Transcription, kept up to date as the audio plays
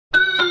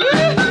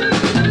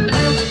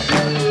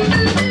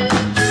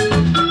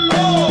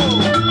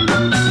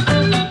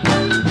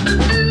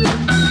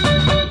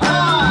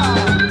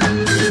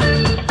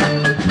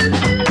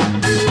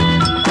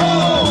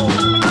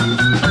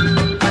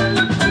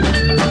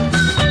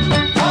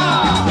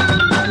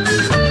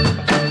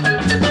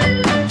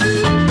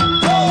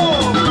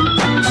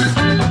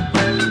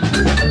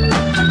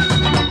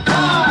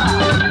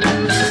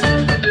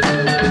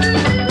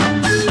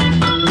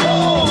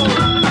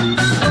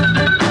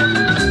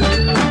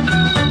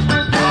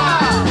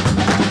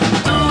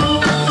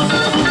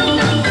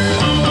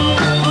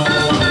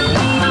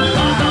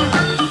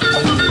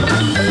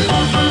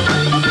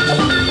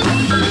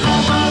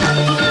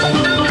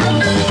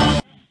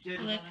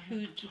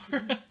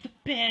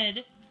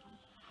bed.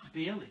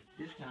 Bailey,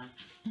 this time.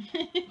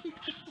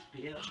 It's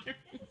Bailey.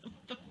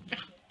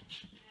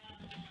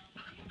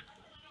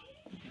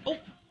 Oh.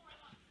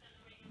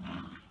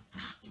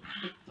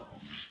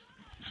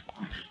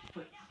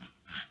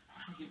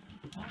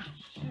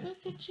 Look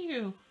at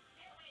you.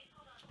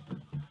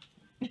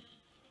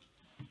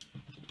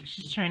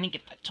 She's trying to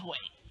get the toy.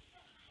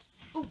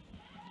 Oh.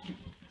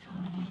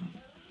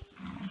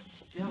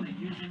 Bailey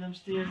using them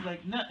stairs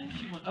like nothing.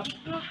 She went up.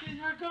 Look at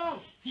her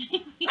go.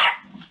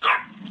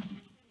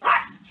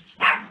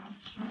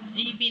 Are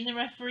you being the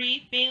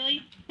referee,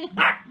 Bailey?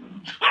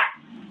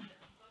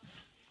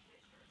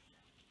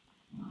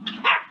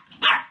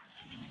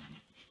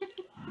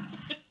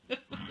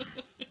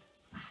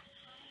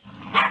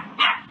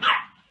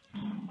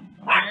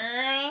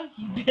 Girl,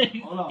 you better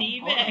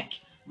stay back.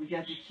 We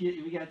got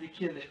to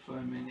kill it for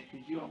a minute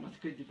because you almost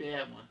killed the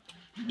bad one.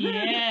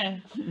 Yeah.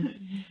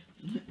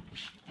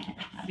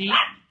 See?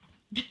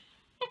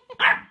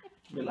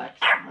 Relax.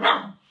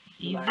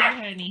 Easy, Relax.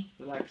 honey.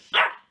 Relax.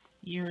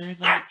 You're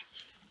like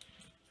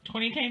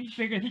 20 times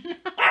bigger than her.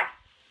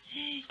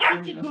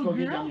 Let's go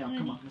get Yum Yum.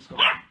 Come on, let's go.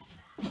 I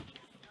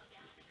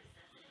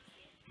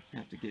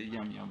have to get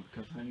Yum Yum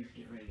because honey's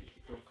getting ready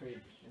to go crazy.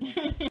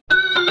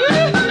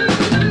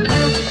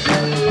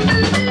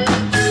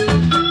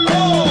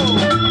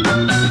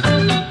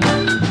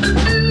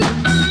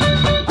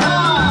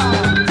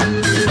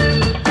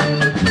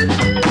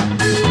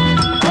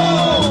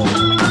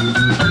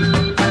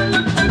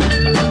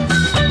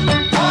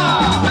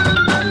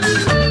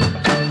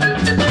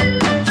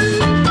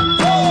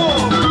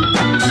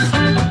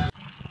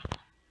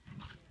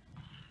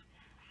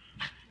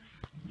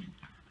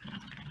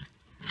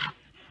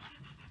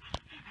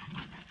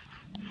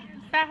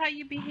 Is that how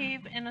you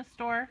behave in a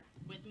store?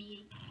 With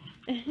me.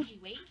 You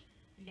wait.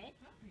 Sit.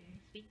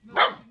 Sit.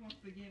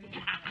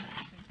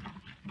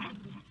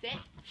 Sit.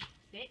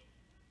 Sit.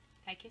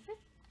 Tight kisses.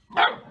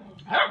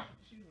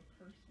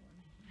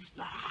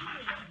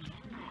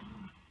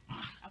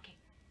 Okay.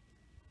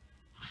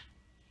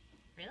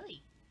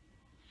 Really?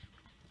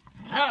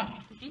 Oh.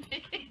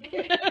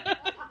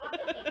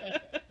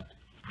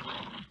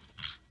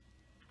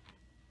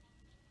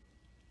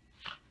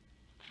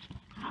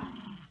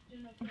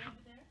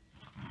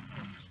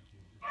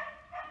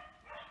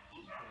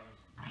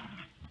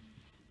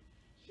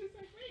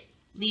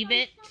 Leave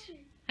it,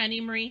 honey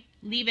Marie.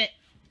 Leave it.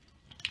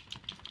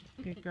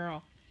 Good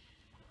girl.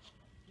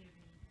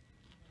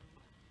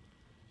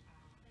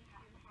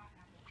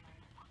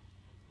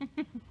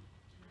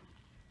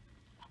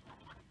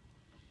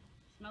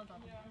 Smells all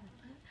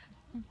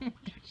There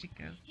she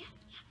goes. Yeah.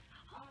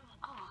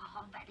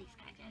 Oh, buddy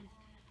scratches.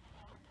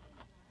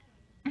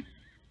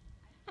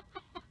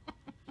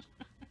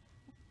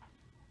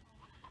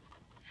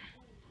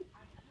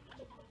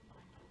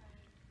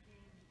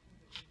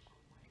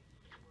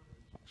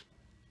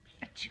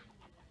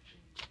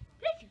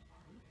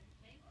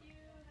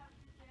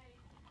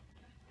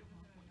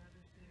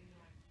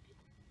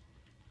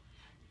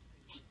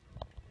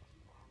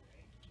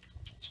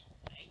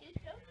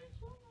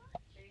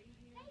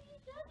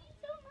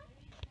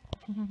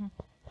 Mm-hmm.